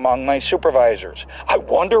popular among my supervisors. I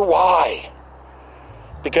wonder why.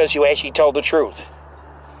 Because you actually tell the truth.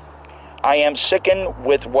 I am sickened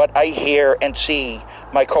with what I hear and see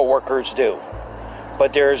my coworkers do.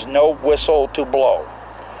 But there is no whistle to blow.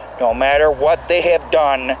 No matter what they have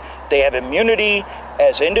done, they have immunity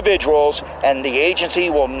as individuals, and the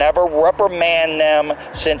agency will never reprimand them,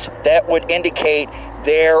 since that would indicate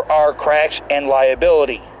there are cracks and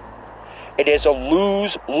liability. It is a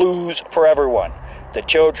lose-lose for everyone. The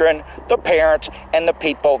children, the parents, and the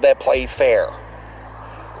people that play fair.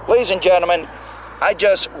 Ladies and gentlemen, I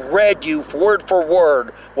just read you word for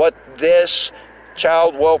word what this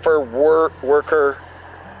child welfare worker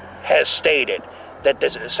has stated, that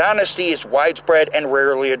this dishonesty is widespread and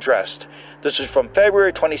rarely addressed. This is from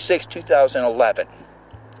February 26, 2011.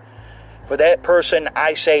 For that person,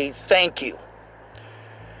 I say thank you.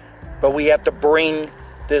 But we have to bring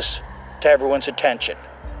this to everyone's attention.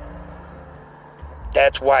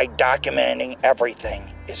 That's why documenting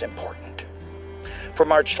everything is important. From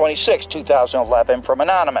March 26, 2011, from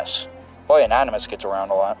Anonymous. Boy, Anonymous gets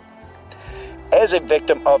around a lot. As a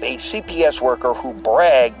victim of a CPS worker who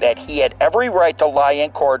bragged that he had every right to lie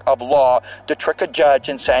in court of law to trick a judge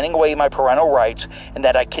in signing away my parental rights, and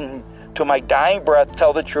that I can, to my dying breath,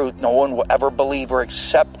 tell the truth, no one will ever believe or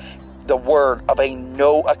accept the word of a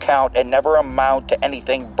no account and never amount to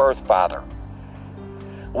anything birth father.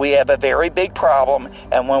 We have a very big problem,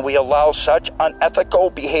 and when we allow such unethical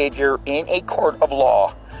behavior in a court of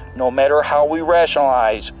law, no matter how we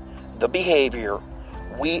rationalize the behavior,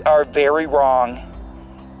 we are very wrong.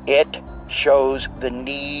 It shows the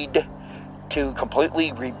need to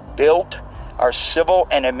completely rebuild our civil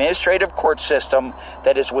and administrative court system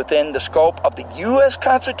that is within the scope of the U.S.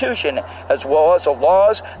 Constitution, as well as the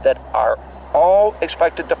laws that are all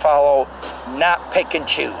expected to follow, not pick and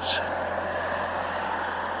choose.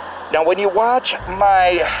 Now, when you watch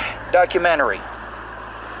my documentary,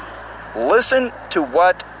 listen to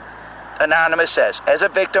what Anonymous says. As a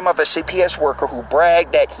victim of a CPS worker who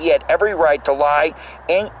bragged that he had every right to lie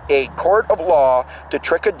in a court of law to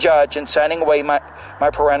trick a judge in signing away my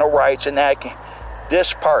parental rights, and that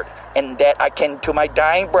this part, and that I can, to my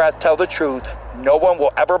dying breath, tell the truth, no one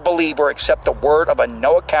will ever believe or accept the word of a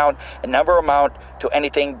no account and never amount to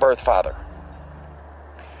anything birth father.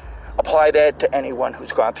 Apply that to anyone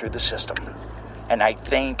who's gone through the system, and I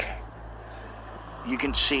think you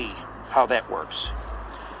can see how that works.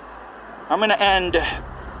 I'm going to end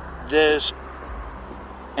this,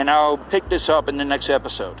 and I'll pick this up in the next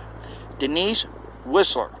episode. Denise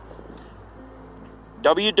Whistler,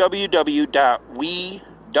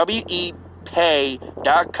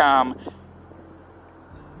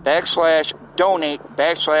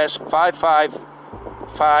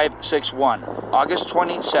 August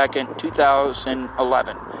 22nd,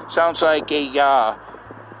 2011. Sounds like a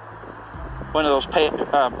one of those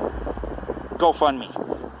GoFundMe.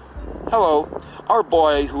 Hello, our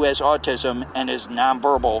boy who has autism and is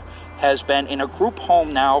nonverbal has been in a group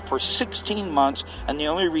home now for 16 months, and the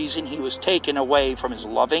only reason he was taken away from his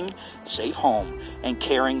loving, safe home and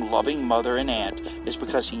caring, loving mother and aunt is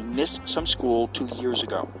because he missed some school 2 years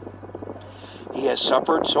ago. He has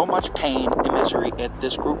suffered so much pain and misery at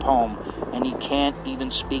this group home, and he can't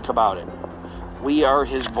even speak about it. We are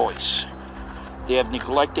his voice. They have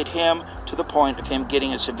neglected him to the point of him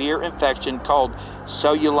getting a severe infection called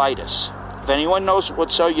cellulitis. If anyone knows what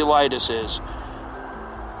cellulitis is,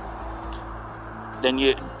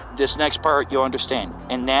 then this next part you'll understand.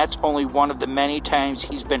 And that's only one of the many times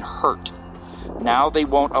he's been hurt. Now they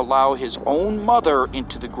won't allow his own mother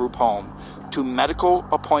into the group home, to medical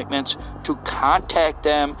appointments, to contact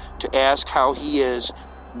them, to ask how he is.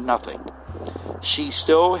 Nothing. She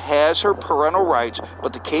still has her parental rights,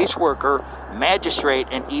 but the caseworker, magistrate,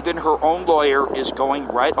 and even her own lawyer is going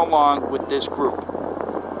right along with this group.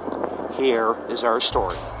 Here is our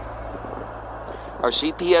story. Our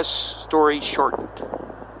CPS story shortened.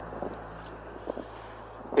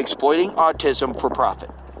 Exploiting autism for profit.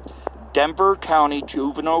 Denver County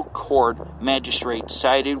Juvenile Court magistrate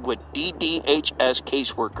sided with DDHS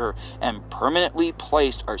caseworker and permanently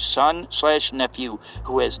placed our son/nephew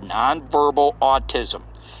who has nonverbal autism,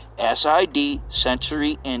 SID,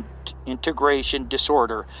 sensory integration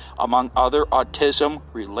disorder, among other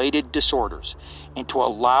autism-related disorders, into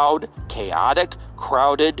a loud, chaotic,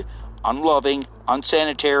 crowded, unloving,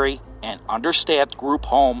 unsanitary, and understaffed group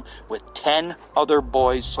home with 10 other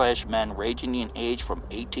boys/men ranging in age from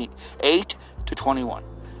 8 to 21,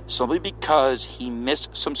 simply because he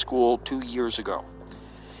missed some school 2 years ago.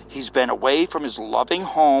 He's been away from his loving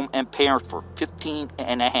home and parents for 15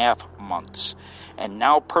 and a half months, and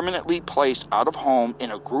now permanently placed out of home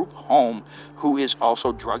in a group home who is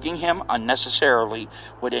also drugging him unnecessarily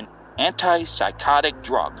with an antipsychotic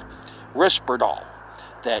drug, Risperdal,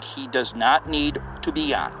 that he does not need to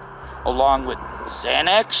be on, along with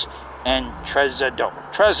Xanax and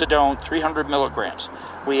Trazodone 300 milligrams.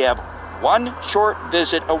 We have one short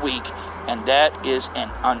visit a week, and that is an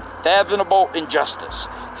unfathomable injustice.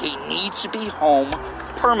 He needs to be home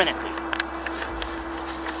permanently.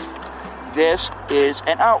 This is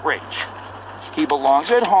an outrage. He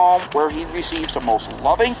belongs at home where he receives the most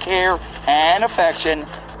loving care and affection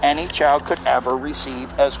any child could ever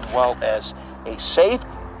receive, as well as a safe,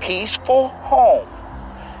 peaceful home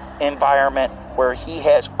environment where he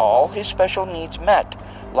has all his special needs met,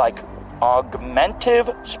 like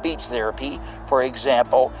augmentative speech therapy, for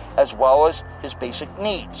example, as well as his basic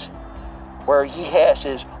needs, where he has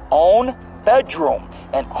his own bedroom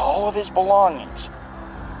and all of his belongings.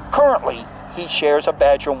 Currently, he shares a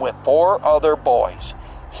bedroom with 4 other boys.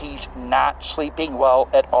 He's not sleeping well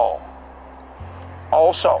at all.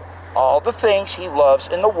 Also, all the things he loves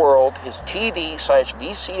in the world, his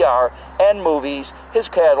TV/VCR and movies, his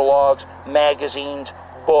catalogs, magazines,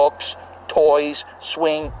 books, toys,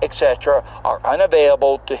 swing, etc., are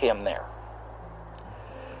unavailable to him there.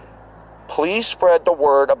 Please spread the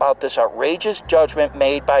word about this outrageous judgment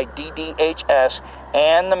made by DDHS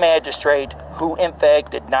and the magistrate, who in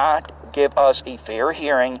fact did not give us a fair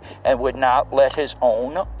hearing and would not let his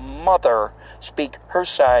own mother speak her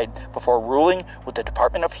side before ruling with the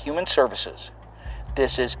Department of Human Services.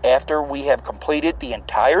 This is after we have completed the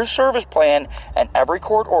entire service plan and every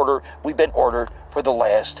court order we've been ordered for the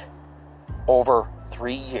last over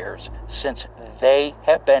 3 years since they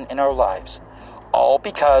have been in our lives, all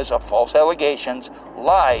because of false allegations,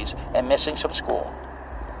 lies, and missing some school.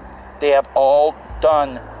 They have all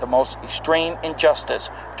done the most extreme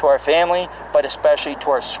injustice to our family, but especially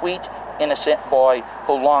to our sweet, innocent boy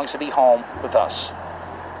who longs to be home with us.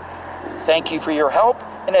 Thank you for your help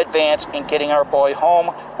in advance in getting our boy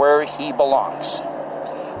home where he belongs.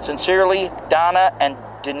 Sincerely, Donna and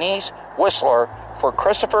Denise Whistler. For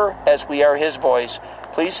Christopher, as we are his voice,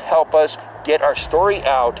 please help us get our story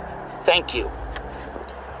out. Thank you.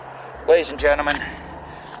 Ladies and gentlemen,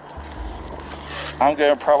 I'm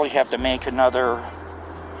going to probably have to make another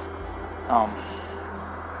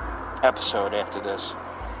episode after this.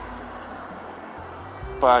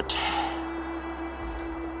 But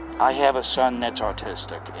I have a son that's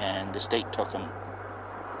autistic, and the state took him.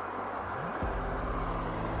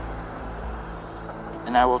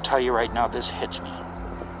 And I will tell you right now, this hits me.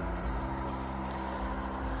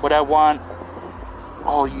 What I want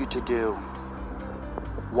all you to do,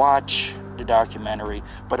 watch the documentary,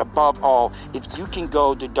 but above all, if you can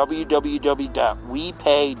go to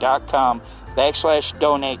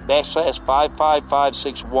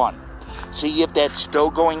www.wepay.com/donate/55561. See if that's still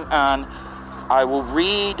going on. I will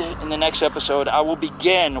read in the next episode. I will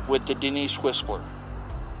begin with the Denise Whistler.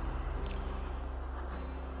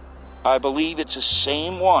 I believe it's the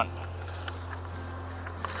same one,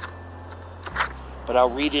 but I'll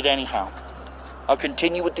read it anyhow. I'll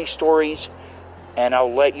continue with these stories, and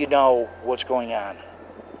I'll let you know what's going on.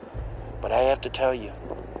 But I have to tell you,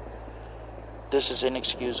 This is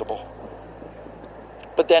inexcusable.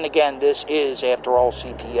 But then again, this is, after all,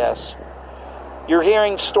 CPS. You're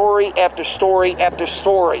hearing story after story after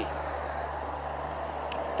story.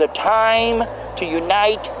 The time to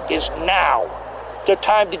unite is now. The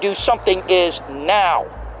time to do something is now.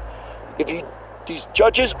 If these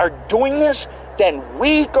judges are doing this, then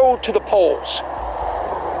we go to the polls.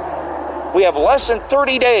 We have less than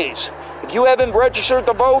 30 days. If you haven't registered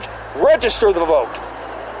to vote, register the vote.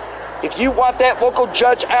 If you want that local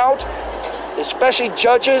judge out, especially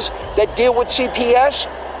judges that deal with CPS,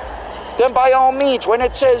 then by all means, when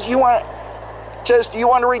it says do you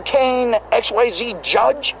want to retain XYZ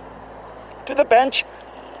judge to the bench,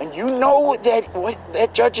 and you know that what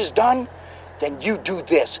that judge has done, then you do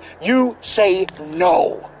this. You say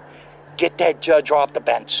no. Get that judge off the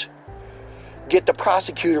bench. Get the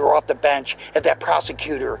prosecutor off the bench if that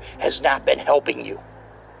prosecutor has not been helping you.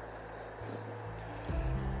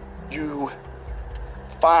 You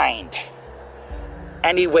find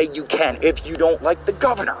any way you can. If you don't like the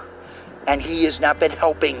governor and he has not been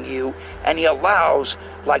helping you, and he allows,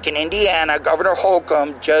 like in Indiana, Governor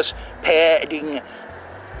Holcomb just patting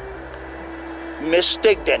Miss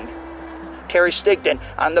Stigdon, Terry Stigdon,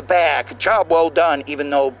 on the back, job well done,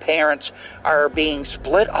 even though parents are being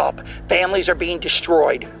split up, families are being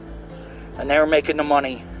destroyed, and they're making the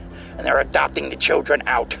money, and they're adopting the children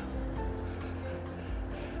out.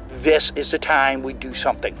 This is the time we do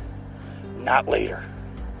something, not later.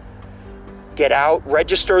 Get out,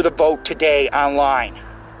 register the vote today online.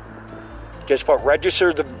 Just put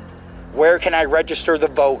where can I register the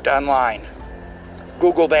vote online?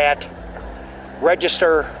 Google that,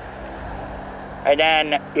 register, and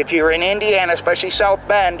then if you're in Indiana, especially South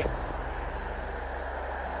Bend,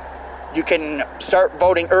 you can start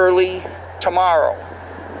voting early tomorrow,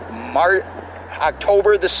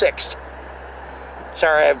 October the 6th.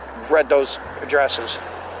 Sorry, I've read those addresses,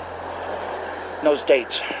 those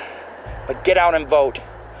dates. But get out and vote.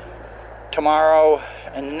 Tomorrow,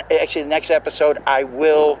 and actually the next episode, I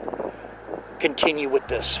will continue with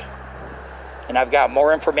this. And I've got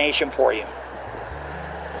more information for you.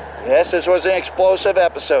 Yes, this was an explosive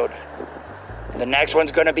episode. The next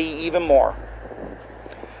one's going to be even more.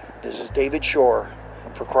 This is David Shore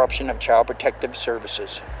for Corruption of Child Protective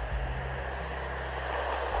Services.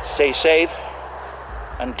 Stay safe.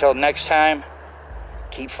 Until next time,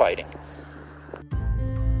 keep fighting.